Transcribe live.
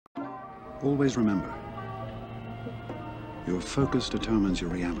Always remember, your focus determines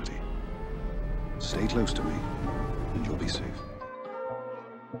your reality. Stay close to me, and you'll be safe.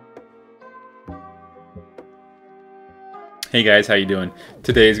 Hey guys, how you doing?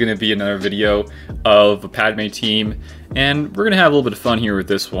 Today is going to be another video of a Padme team, and we're going to have a little bit of fun here with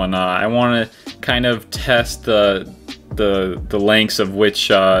this one. I want to kind of test the lengths of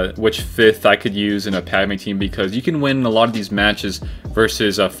which fifth I could use in a Padme team, because you can win a lot of these matches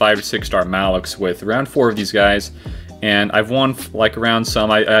versus 5 to 6 star Malaks with around 4 of these guys. And I've won like around some.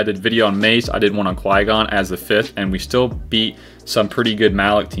 I did a video on Mace, I did one on Qui-Gon as the 5th, and we still beat some pretty good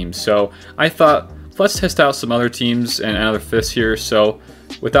Malak teams. So I thought, let's test out some other teams and other 5ths here. So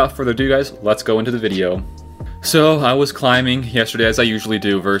without further ado guys, let's go into the video. So I was climbing yesterday, as I usually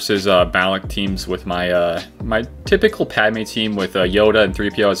do, versus Malak teams with my my typical Padme team with Yoda and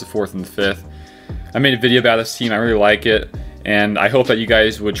 3PO as the 4th and the 5th. I made a video about this team, I really like it, and I hope that you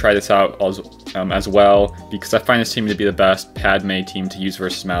guys would try this out as well, because I find this team to be the best Padme team to use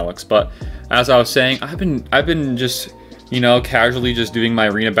versus Malaks. But as I was saying, I've been just, you know, casually just doing my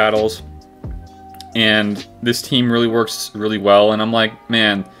arena battles, and this team really works really well, and I'm like,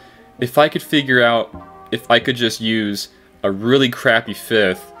 man, if I could figure out if I could just use a really crappy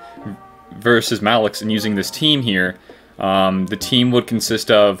 5th versus Malaks and using this team here, the team would consist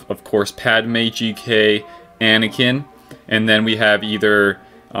of course, Padme, GK, Anakin, and then we have either,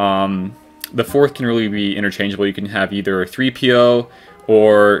 the 4th can really be interchangeable. You can have either a 3PO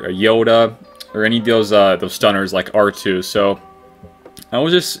or a Yoda, or any of those stunners like R2. So I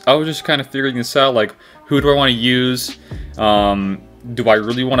was just kind of figuring this out, like, who do I want to use? Do I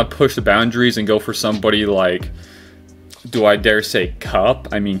really want to push the boundaries and go for somebody like, do I dare say Cup?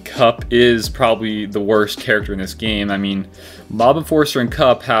 I mean, Cup is probably the worst character in this game. I mean, Bob Enforcer and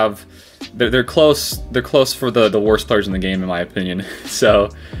Cup have, they're close for the worst players in the game in my opinion. So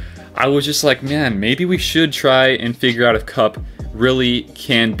I was just like, man, maybe we should try and figure out if Cup really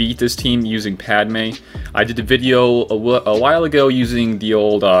can beat this team using Padme. I did a video a while ago using the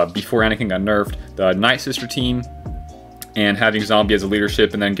old, before Anakin got nerfed, the Night Sister team, and having Zombie as a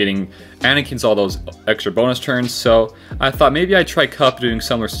leadership, and then getting Anakin's all those extra bonus turns. So I thought maybe I'd try Cup doing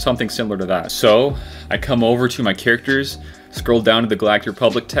something similar to that. So I come over to my characters, scroll down to the Galactic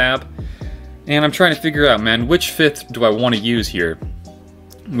Republic tab, and I'm trying to figure out, man, which 5th do I want to use here?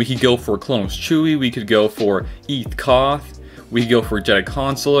 We could go for Clonos Chewie, we could go for Eth Koth, we could go for Jedi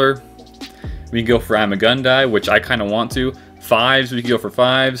Consular, we could go for Amagundai, which I kind of want to. 5s, we could go for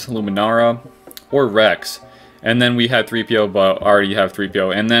 5s, Luminara, or Rex. And then we had 3PO, but I already have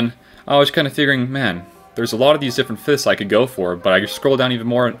 3PO. And then I was kind of figuring, man, there's a lot of these different 5ths I could go for, but I could scroll down even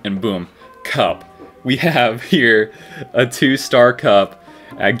more, and boom, Cup. We have here a 2-star Cup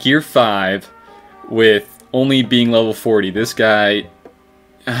at Gear 5 with only being level 40. This guy,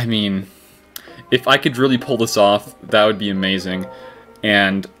 I mean, if I could really pull this off, that would be amazing.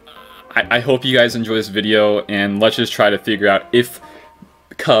 And I hope you guys enjoy this video, and let's just try to figure out if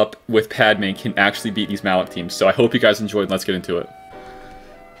Cup with Padme can actually beat these Malak teams. So I hope you guys enjoyed. Let's get into it.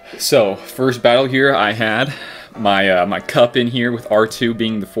 So first battle here, I had my my Cup in here with R2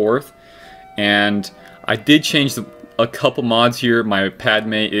 being the 4th, and I did change a couple mods here. My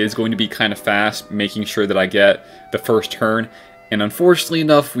Padme is going to be kind of fast, making sure that I get the first turn. And unfortunately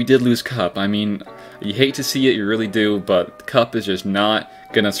enough, we did lose Cup. I mean, you hate to see it, you really do, but Cup is just not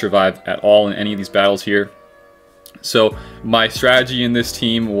gonna survive at all in any of these battles here. So my strategy in this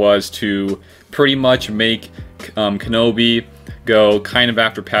team was to pretty much make Kenobi go kind of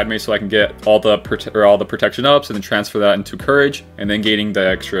after Padme, so I can get all the protection ups, and then transfer that into courage, and then gaining the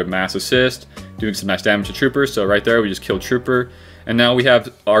extra mass assist, doing some nice damage to troopers. So right there we just killed trooper, and now we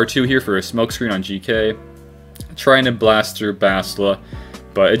have R2 here for a smokescreen on GK, trying to blast through Bastila,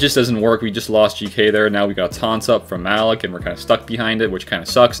 but it just doesn't work. We just lost GK there. Now we got taunts up from Malak, and we're kind of stuck behind it, which kind of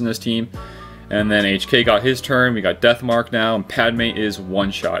sucks in this team. And then HK got his turn, we got Deathmark now, and Padme is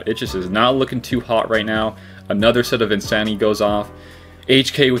one-shot. It just is not looking too hot right now. Another set of Insanity goes off.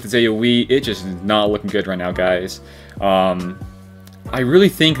 HK with his AoE, it just is not looking good right now, guys. I really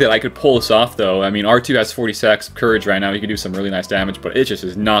think that I could pull this off, though. I mean, R2 has 40 stacks of courage right now, he could do some really nice damage, but it just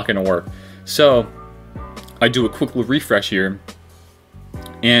is not going to work. So, I do a quick little refresh here,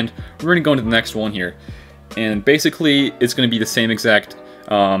 and we're going to go into the next one here. And basically, it's going to be the same exact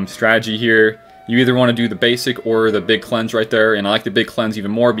strategy here. You either want to do the basic or the big cleanse right there, and I like the big cleanse even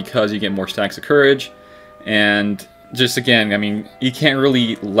more because you get more stacks of courage. And just again, I mean, you can't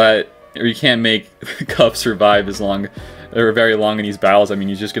really you can't make Cup survive as long or very long in these battles. I mean,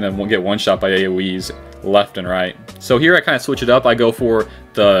 he's just gonna get one shot by AoEs left and right. So here I kind of switch it up. I go for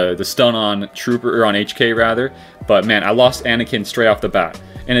the stun on Trooper, or on HK rather. But man, I lost Anakin straight off the bat.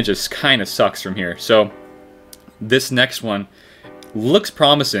 and it just kind of sucks from here. So this next one looks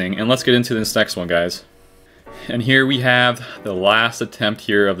promising, and let's get into this next one, guys. And here we have the last attempt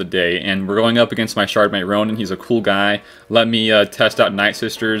here of the day, and we're going up against my Shardmate Ronan. He's a cool guy. Let me test out Night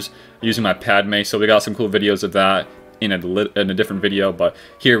Sisters using my Padme, so we got some cool videos of that in a different video, but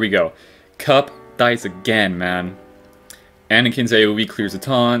here we go. Cup dies again, man. Anakin's AoE clears the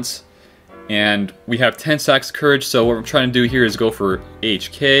taunts, and we have 10 stacks of courage, so what we're trying to do here is go for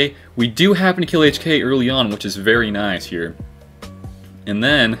HK. We do happen to kill HK early on, which is very nice here. And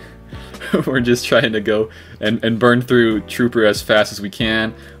then we're just trying to go and burn through Trooper as fast as we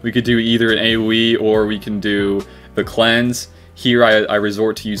can. We could do either an AoE or we can do the cleanse. Here I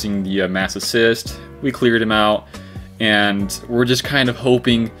resort to using the mass assist. We cleared him out, and we're just kind of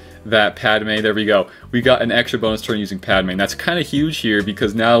hoping that Padme, there we go. We got an extra bonus turn using Padme, and that's kind of huge here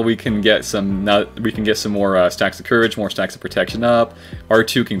because now we can get some more stacks of courage, more stacks of protection up.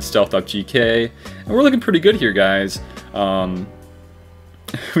 R2 can stealth up GK, and we're looking pretty good here, guys.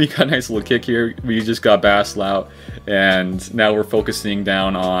 We got a nice little kick here. We just got Bastila out, and now we're focusing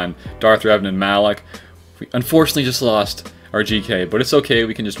down on Darth Revan and Malak. We unfortunately just lost our GK, but it's okay.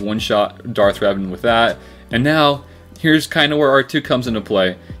 We can just one-shot Darth Revan with that. And now, here's kind of where R2 comes into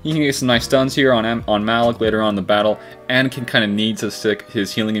play. You can get some nice stuns here on Malak later on in the battle. Anakin kind of needs to stick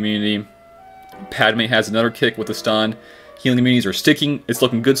his healing immunity. Padme has another kick with a stun. Healing immunities are sticking. It's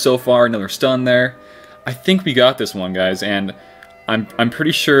looking good so far. Another stun there. I think we got this one, guys, and I'm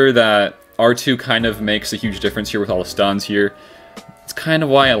pretty sure that R2 kind of makes a huge difference here with all the stuns here. It's kind of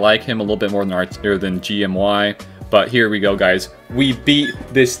why I like him a little bit more than GMY. But here we go, guys. We beat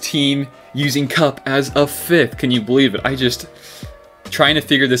this team using Cup as a 5th. Can you believe it? I just trying to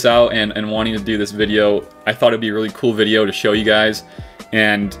figure this out and wanting to do this video. I thought it'd be a really cool video to show you guys.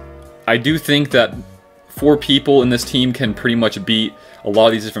 And I do think that 4 people in this team can pretty much beat a lot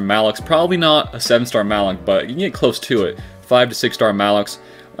of these different Malaks. Probably not a 7-star Malak, but you can get close to it. 5 to 6-star Malaks.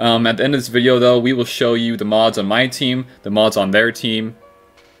 At the end of this video, though, we will show you the mods on my team, the mods on their team,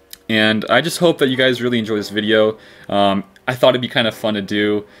 and I just hope that you guys really enjoy this video. I thought it'd be kind of fun to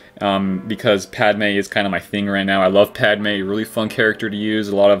do because Padme is kind of my thing right now. I love Padme, really fun character to use,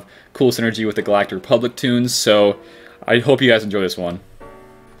 a lot of cool synergy with the Galactic Republic tunes, so I hope you guys enjoy this one.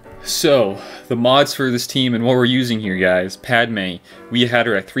 So, the mods for this team and what we're using here, guys. Padme, we had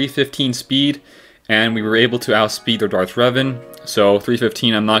her at 315 speed, and we were able to outspeed their Darth Revan. So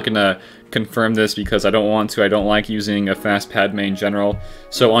 315, I'm not going to confirm this because I don't want to. I don't like using a fast Padme in general.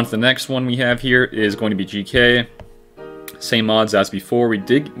 So on to the next one we have here is going to be GK. Same mods as before. We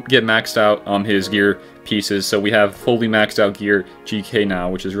did get maxed out his gear pieces, so we have fully maxed out gear GK now,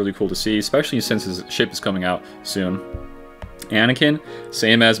 which is really cool to see, especially since his ship is coming out soon. Anakin,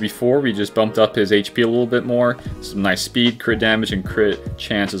 same as before, we just bumped up his HP a little bit more, some nice speed, crit damage, and crit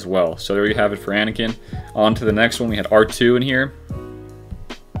chance as well. So there you have it for Anakin. On to the next one, we had R2 in here.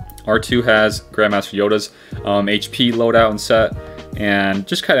 R2 has Grandmaster Yoda's HP loadout and set, and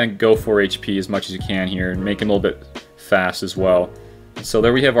just kind of go for HP as much as you can here, and make him a little bit fast as well. So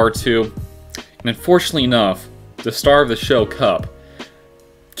there we have R2, and unfortunately enough, the star of the show, Cup,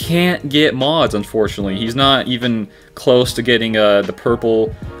 can't get mods, unfortunately. He's not even close to getting the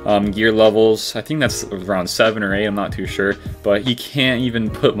purple gear levels. I think that's around 7 or 8, I'm not too sure. But he can't even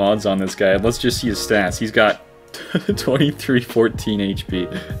put mods on this guy. Let's just see his stats. He's got 2314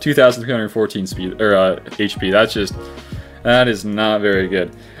 HP, 2314 speed, or HP. That is not very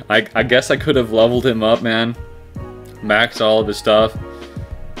good. I guess I could have leveled him up, man. Maxed all of his stuff.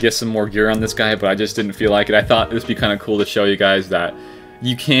 Get some more gear on this guy, but I just didn't feel like it. I thought this would be kind of cool to show you guys that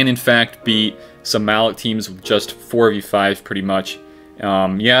you can, in fact, beat some Malak teams with just 4v5 pretty much.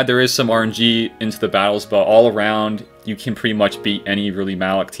 Yeah, there is some RNG into the battles, but all around, you can pretty much beat any really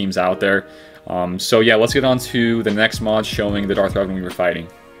Malak teams out there. So yeah, let's get on to the next mod showing the Darth Revan we were fighting.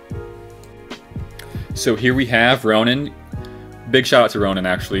 So here we have Ronan. Big shout out to Ronan,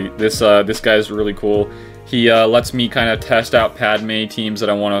 actually. This guy's really cool. He lets me kind of test out Padme teams that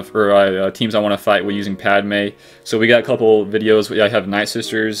I want to, or teams I want to fight with using Padme. So we got a couple videos. I have Night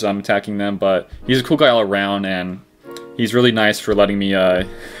Sisters. I'm attacking them, but he's a cool guy all around, and he's really nice for letting me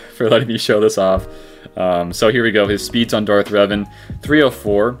show this off. So here we go. His speed's on Darth Revan,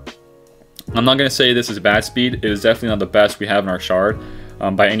 304. I'm not gonna say this is bad speed. It is definitely not the best we have in our shard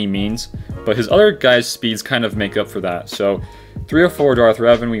by any means, but his other guys' speeds kind of make up for that. So 304 Darth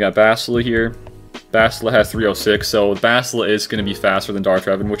Revan. We got Bastila here. Bastila has 306, so Bastila is going to be faster than Darth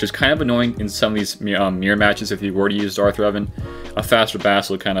Revan, which is kind of annoying in some of these mirror matches if you were to use Darth Revan. A faster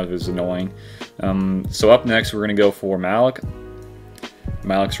Bastila kind of is annoying. So up next, we're going to go for Malak.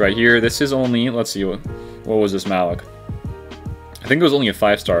 Malak's right here. This is only, let's see, what was this Malak? I think it was only a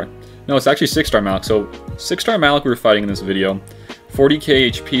 5-star. No, it's actually 6-star Malak. So 6-star Malak we were fighting in this video.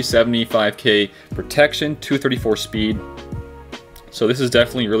 40k HP, 75k protection, 234 speed. So this is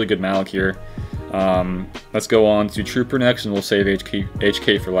definitely really good Malak here. Let's go on to Trooper next, and we'll save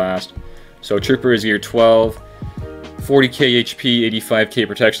HK for last. So Trooper is gear 12, 40k HP, 85k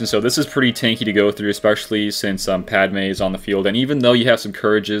protection. So this is pretty tanky to go through, especially since Padme is on the field. And even though you have some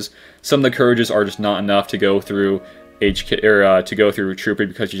courages, some of the courages are just not enough to go through HK or to go through Trooper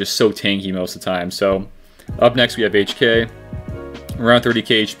because you're just so tanky most of the time. So up next we have HK, around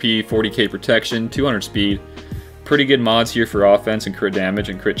 30k HP, 40k protection, 200 speed. Pretty good mods here for offense and crit damage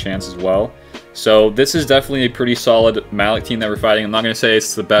and crit chance as well. So this is definitely a pretty solid Malak team that we're fighting. I'm not going to say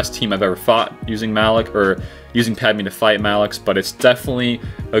it's the best team I've ever fought using Malak or using Padme to fight Malaks, but it's definitely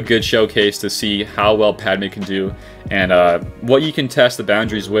a good showcase to see how well Padme can do and what you can test the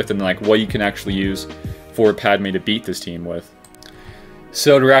boundaries with, and like what you can actually use for Padme to beat this team with.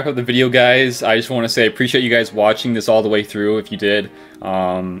 So to wrap up the video, guys, I just want to say I appreciate you guys watching this all the way through. If you did,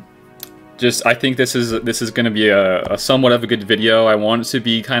 I think this is going to be a somewhat of a good video. I want it to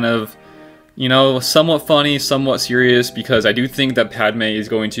be kind of, you know, somewhat funny, somewhat serious, because I do think that Padme is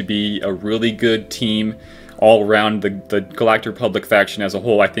going to be a really good team all around. The Galactic Republic faction as a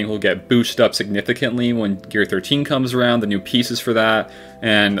whole, I think, will get boosted up significantly when Gear 13 comes around, the new pieces for that,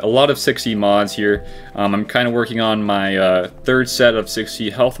 and a lot of 6E mods here. I'm kind of working on my third set of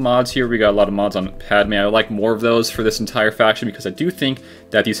 6E health mods here. We got a lot of mods on Padme. I would like more of those for this entire faction because I do think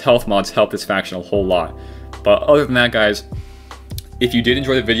that these health mods help this faction a whole lot. But other than that, guys, if you did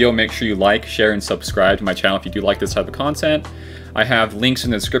enjoy the video, make sure you like, share, and subscribe to my channel if you do like this type of content. I have links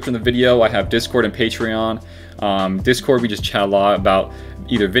in the description of the video. I have Discord and Patreon. Discord, we just chat a lot about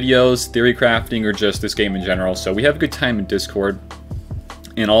either videos, theory crafting, or just this game in general. So we have a good time in Discord.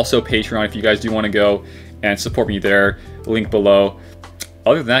 And also Patreon if you guys do want to go and support me there. Link below.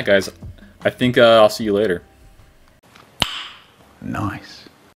 Other than that, guys, I think I'll see you later. Nice.